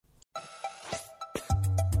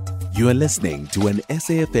You are listening to an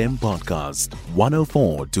SAFM podcast,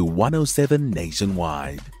 104 to 107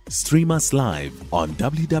 nationwide. Stream us live on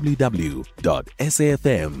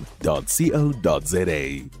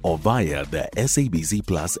www.safm.co.za or via the SABC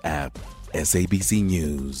Plus app. SABC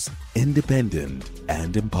News, independent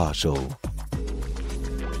and impartial.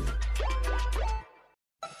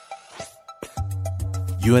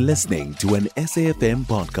 You are listening to an SAFM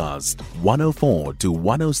podcast, 104 to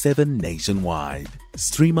 107 nationwide.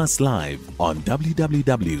 Stream us live on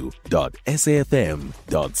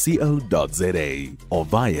www.safm.co.za or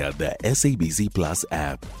via the SABC Plus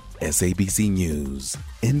app. SABC News,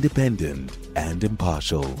 independent and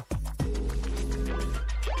impartial.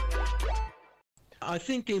 I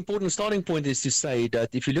think the important starting point is to say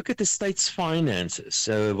that if you look at the state's finances,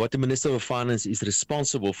 what the Minister of Finance is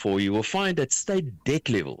responsible for, you will find that state debt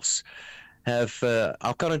levels are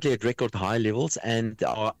currently at record high levels and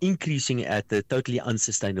are increasing at a totally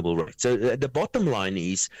unsustainable rate. So the bottom line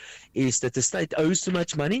is that the state owes too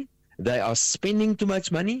much money. They are spending too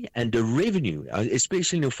much money, and the revenue,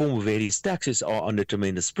 especially in the form of various taxes, are under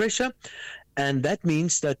tremendous pressure. And that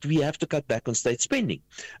means that we have to cut back on state spending.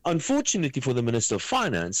 Unfortunately for the Minister of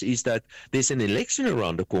Finance is that there's an election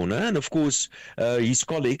around the corner, and of course his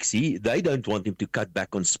colleagues, they don't want him to cut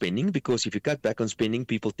back on spending, because if you cut back on spending,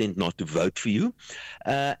 people tend not to vote for you.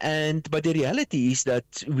 But the reality is that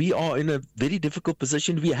we are in a very difficult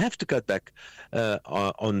position. We have to cut back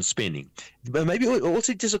on spending. But maybe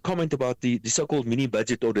also just a comment about the so-called mini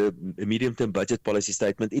budget or the medium-term budget policy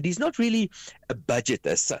statement. It is not really a budget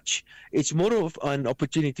as such. It's more of an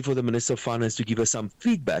opportunity for the Minister of Finance to give us some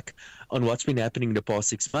feedback on what's been happening in the past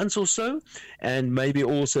 6 months or so, and maybe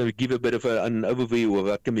also give a bit of an overview of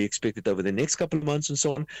what can be expected over the next couple of months and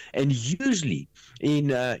so on. And usually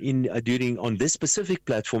on this specific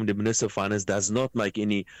platform, the Minister of Finance does not make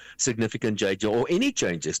any significant change or any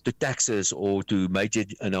changes to taxes or to major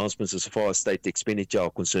announcements as far as state expenditure are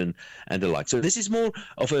concerned and the like. So this is more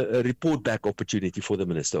of a report back opportunity for the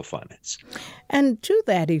Minister of Finance. And to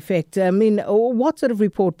that effect, what sort of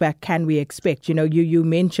report back can we expect? You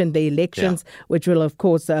mentioned the elections, which will, of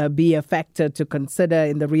course, be a factor to consider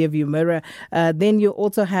in the rearview mirror. Then you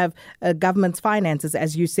also have government's finances,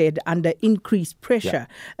 as you said, under increased pressure.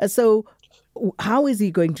 So how is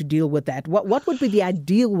he going to deal with that? What would be the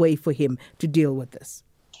ideal way for him to deal with this?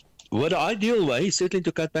 Well, the ideal way is certainly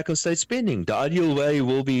to cut back on state spending. The ideal way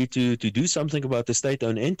will be to do something about the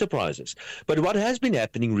state-owned enterprises. But what has been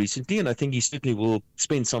happening recently, and I think he certainly will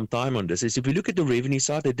spend some time on this, is if you look at the revenue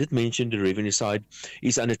side, I did mention the revenue side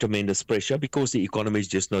is under tremendous pressure because the economy is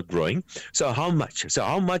just not growing. So how much?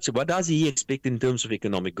 What does he expect in terms of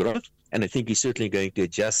economic growth? And I think he's certainly going to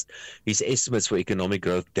adjust his estimates for economic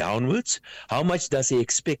growth downwards. How much does he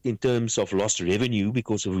expect in terms of lost revenue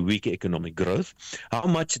because of weaker economic growth? How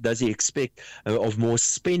much does he expect of more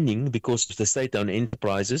spending because of the state-owned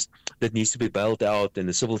enterprises that needs to be bailed out, and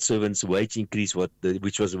the civil servants' wage increase,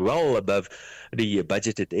 which was well above the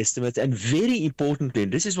budgeted estimates? And very importantly,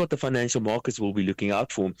 and this is what the financial markets will be looking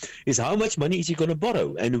out for, is how much money is he going to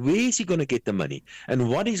borrow, and where is he going to get the money, and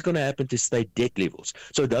what is going to happen to state debt levels?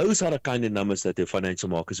 So those are the kind of numbers that the financial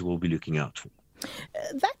markets will be looking out for.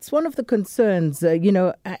 That's one of the concerns,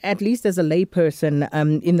 at least as a layperson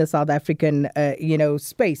in the South African,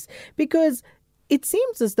 space, because it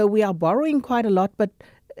seems as though we are borrowing quite a lot, but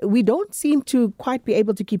we don't seem to quite be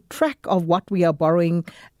able to keep track of what we are borrowing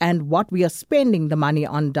and what we are spending the money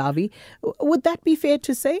on, Davi. Would that be fair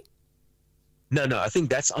to say? No, I think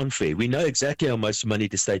that's unfair. We know exactly how much money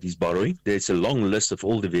the state is borrowing. There's a long list of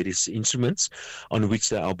all the various instruments on which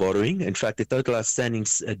they are borrowing. In fact, the total outstanding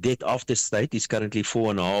debt of the state is currently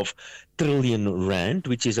 4.5 trillion rand,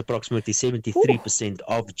 which is approximately 73%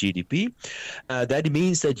 of GDP. That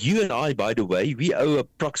means that you and I, by the way, we owe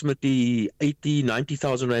approximately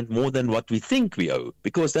 90,000 rand more than what we think we owe,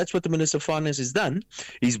 because that's what the Minister of Finance has done.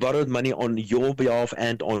 He's borrowed money on your behalf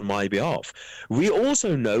and on my behalf. We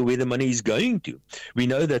also know where the money is going to. We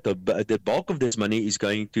know that the bulk of this money is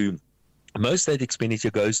going to Most state expenditure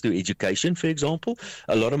goes to education, for example.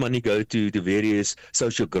 A lot of money go to the various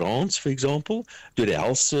social grants, for example, to the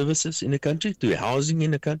health services in the country, to housing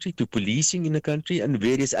in the country, to policing in the country, and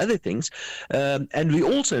various other things. And we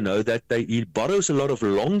also know that he borrows a lot of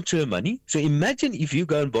long-term money. So imagine if you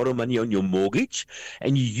go and borrow money on your mortgage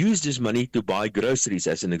and you use this money to buy groceries,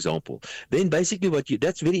 as an example. Then basically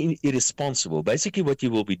that's very irresponsible. Basically what you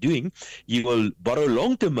will be doing, you will borrow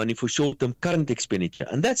long-term money for short-term current expenditure.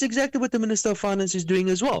 And that's exactly what the Minister of Finance is doing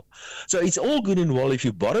as well. So it's all good and well if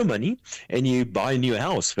you borrow money and you buy a new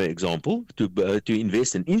house, for example, to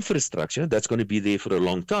invest in infrastructure. That's going to be there for a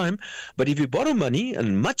long time. But if you borrow money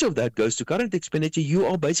and much of that goes to current expenditure, you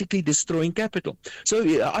are basically destroying capital.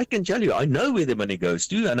 So I can tell you, I know where the money goes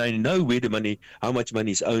to, and I know where the money, how much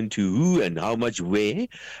money is owned to who and how much where.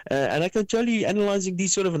 And I can tell you, analyzing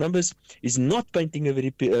these sort of numbers is not painting a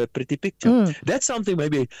very pretty picture. That's something,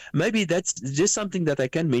 maybe that's just something that I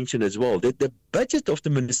can mention as well, that the budget of the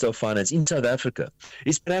Minister of Finance in South Africa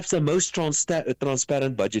is perhaps the most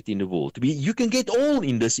transparent budget in the world. You can get all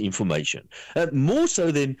in this information, more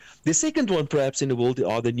so than the second one perhaps in the world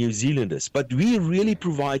are the New Zealanders. But we really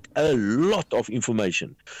provide a lot of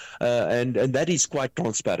information, and that is quite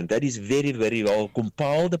transparent. That is very, very well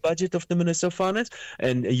compiled, the budget of the Minister of Finance,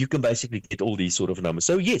 and you can basically get all these sort of numbers.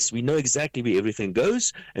 So yes, we know exactly where everything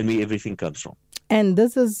goes and where everything comes from. And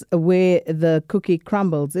this is where the cookie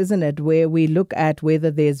crumbles, isn't it? Where we look at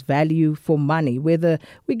whether there's value for money, whether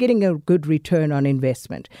we're getting a good return on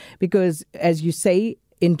investment. Because as you say,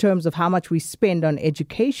 in terms of how much we spend on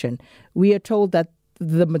education, we are told that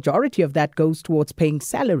the majority of that goes towards paying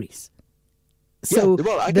salaries. So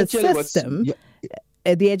the system,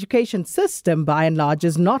 the education system, by and large,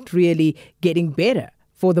 is not really getting better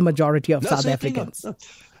for the majority of South Africans.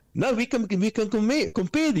 No, we can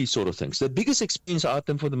compare these sort of things. The biggest expense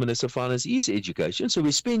item for the Minister of Finance is education. So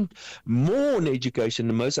we spend more on education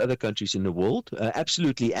than most other countries in the world,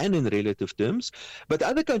 absolutely, and in relative terms. But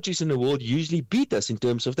other countries in the world usually beat us in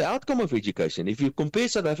terms of the outcome of education. If you compare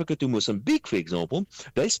South Africa to Mozambique, for example,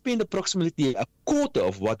 they spend approximately a quarter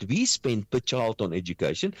of what we spend per child on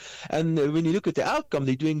education. And when you look at the outcome,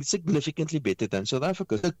 they're doing significantly better than South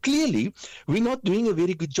Africa. So clearly, we're not doing a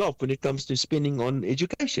very good job when it comes to spending on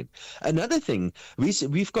education. Another thing,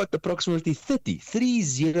 we've got approximately 30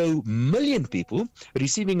 million people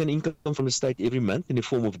receiving an income from the state every month in the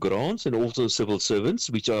form of grants, and also civil servants,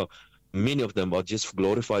 which are many of them are just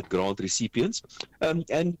glorified grant recipients.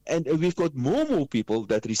 And we've got more people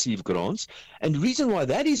that receive grants. And the reason why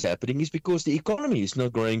that is happening is because the economy is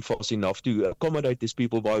not growing fast enough to accommodate these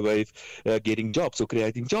people by way of getting jobs or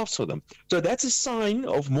creating jobs for them. So that's a sign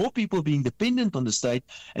of more people being dependent on the state,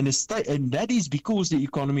 and that is because the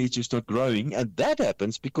economy is just not growing. And that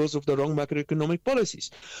happens because of the wrong macroeconomic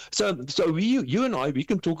policies. So you and I, we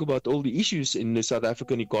can talk about all the issues in the South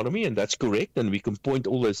African economy, and that's correct. And we can point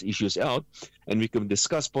all those issues out, and we can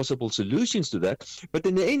discuss possible solutions to that. But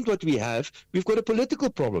in the end, what we've got a political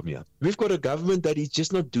problem here. We've got a government that is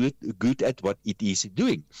just not good at what it is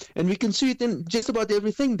doing. And we can see it in just about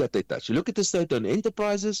everything that they touch. Look at the state-owned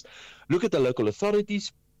enterprises, look at the local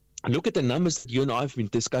authorities, look at the numbers that you and I have been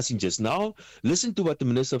discussing just now. Listen to what the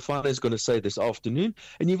Minister of Finance is going to say this afternoon,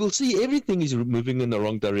 and you will see everything is moving in the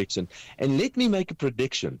wrong direction. And let me make a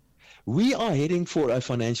prediction. We are heading for a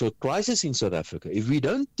financial crisis in South Africa. If we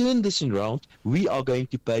don't turn this around, we are going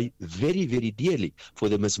to pay very, very dearly for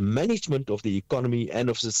the mismanagement of the economy and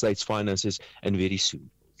of the state's finances, and very soon.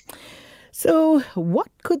 So what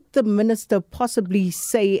could the minister possibly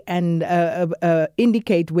say and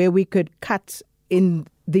indicate where we could cut in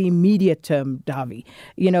the immediate term, Davi?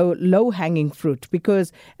 Low-hanging fruit,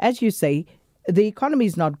 because as you say, the economy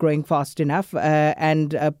is not growing fast enough,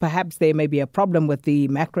 and perhaps there may be a problem with the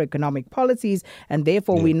macroeconomic policies, and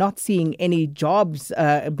therefore we're not seeing any jobs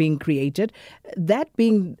being created. That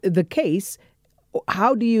being the case,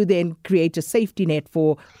 how do you then create a safety net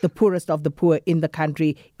for the poorest of the poor in the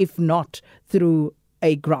country, if not through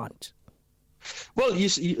a grant? Well,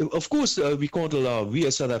 of course, we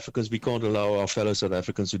as South Africans, we can't allow our fellow South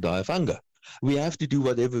Africans to die of hunger. We have to do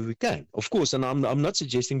whatever we can, of course, and I'm not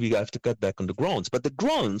suggesting we have to cut back on the grants, but the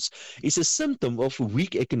grants is a symptom of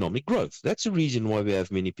weak economic growth. That's the reason why we have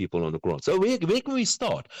many people on the grants. So where can we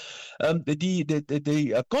start?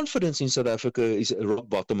 The confidence in South Africa is at rock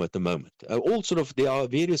bottom at the moment. There are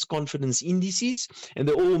various confidence indices, and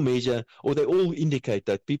they all measure, or they all indicate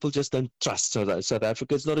that people just don't trust South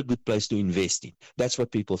Africa. It's not a good place to invest in. That's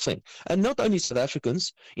what people think. And not only South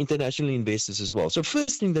Africans, international investors as well. So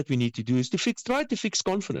first thing that we need to do is try to fix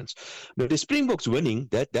confidence. Now, the Springboks winning,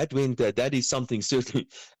 that is something certainly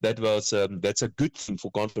that's a good thing for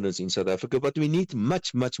confidence in South Africa, but we need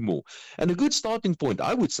much, much more. And a good starting point,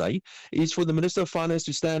 I would say, is for the Minister of Finance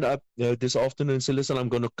to stand up this afternoon and say, listen, I'm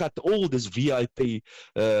going to cut all this VIP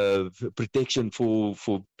protection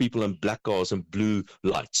for people in black cars and blue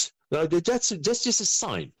lights. Now, that's just a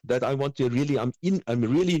sign that I want to really, I'm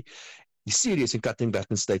really serious in cutting back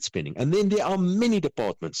on state spending. And then there are many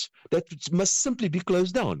departments that must simply be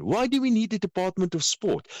closed down. Why do we need the Department of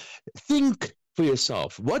Sport? Think for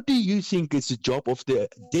yourself, what do you think is the job of the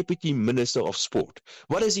Deputy Minister of Sport?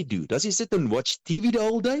 What does he do? Does he sit and watch TV the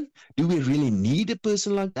whole day? Do we really need a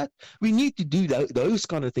person like that? We need to do those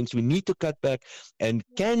kind of things. We need to cut back and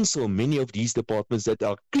cancel many of these departments that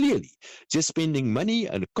are clearly just spending money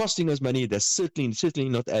and costing us money. That's certainly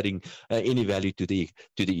not adding any value to the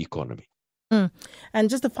economy. And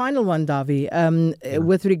just a final one, Davi,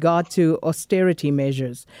 with regard to austerity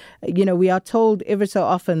measures. We are told ever so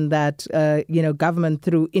often that, government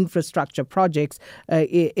through infrastructure projects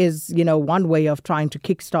is, one way of trying to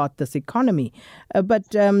kickstart this economy. But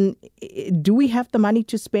do we have the money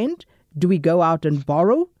to spend? Do we go out and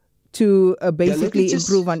borrow to basically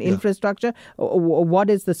improve on infrastructure? Or what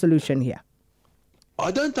is the solution here? I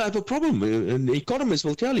don't have a problem. And the economists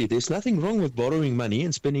will tell you there's nothing wrong with borrowing money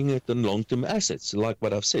and spending it on long-term assets, like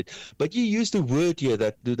what I've said. But you used a word here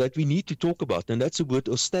that we need to talk about, and that's the word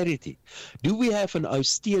austerity. Do we have an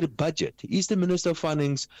austere budget? Is the Minister of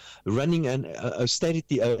Finance running an austere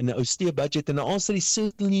budget? And the answer is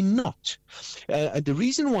certainly not. And the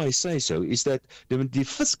reason why I say so is that the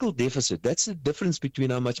fiscal deficit, that's the difference between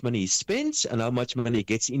how much money he spends and how much money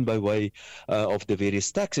gets in by way of the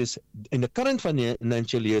various taxes. In the current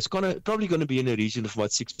financial year, it's probably going to be in a region of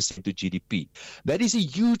about 6% to GDP. That is a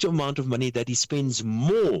huge amount of money that he spends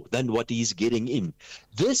more than what he is getting in.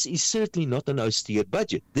 This is certainly not an austere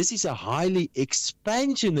budget. This is a highly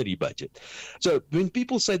expansionary budget. So when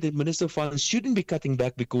people say that Minister of Finance shouldn't be cutting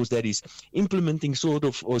back because that is implementing sort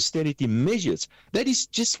of austerity measures, that is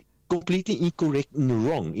just completely incorrect and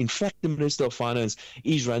wrong. In fact, the Minister of Finance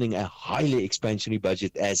is running a highly expansionary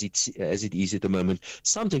budget as it is at the moment.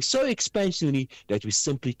 Something so expansionary that we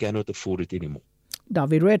simply cannot afford it anymore.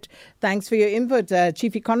 Davi Ritt, thanks for your input.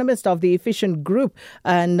 Chief Economist of the Efficient Group,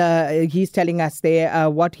 and he's telling us there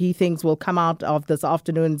what he thinks will come out of this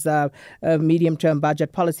afternoon's medium-term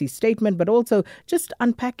budget policy statement, but also just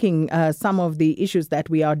unpacking some of the issues that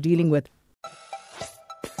we are dealing with.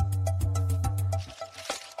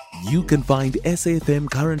 You can find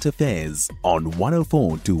SAFM Current Affairs on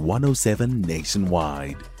 104 to 107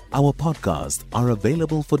 nationwide. Our podcasts are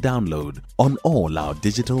available for download on all our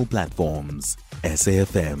digital platforms.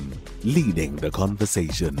 SAFM, leading the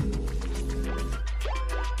conversation.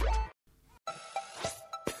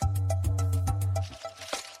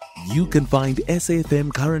 You can find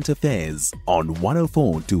SAFM Current Affairs on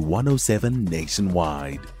 104 to 107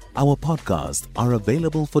 nationwide. Our podcasts are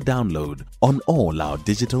available for download on all our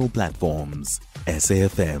digital platforms.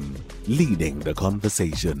 SAFM, leading the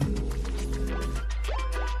conversation.